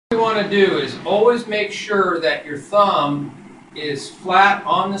want to do is always make sure that your thumb is flat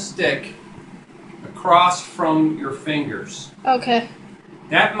on the stick across from your fingers. Okay.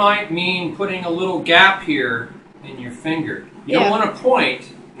 That might mean putting a little gap here in your finger. You don't want to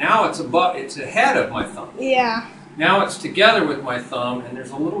point. Now it's ahead of my thumb. Yeah. Now it's together with my thumb, and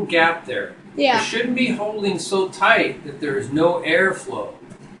there's a little gap there. Yeah. It shouldn't be holding so tight that there is no airflow.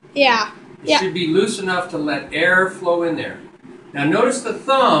 Yeah. It should be loose enough to let air flow in there. Now notice the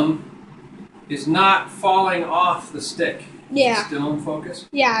thumb is not falling off the stick. Yeah. Is it still in focus?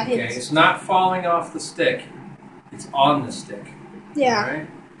 Yeah. Okay, it's not falling off the stick. It's on the stick. Yeah. All right?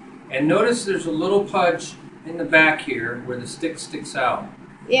 And notice there's a little pudge in the back here where the stick sticks out.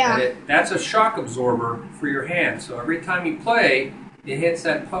 Yeah. That's a shock absorber for your hand. So every time you play, it hits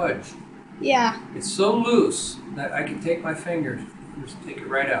that pudge. Yeah. It's so loose that I can take my fingers and just take it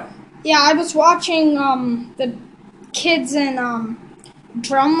right out. Yeah, I was watching the kids in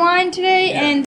Drumline today, and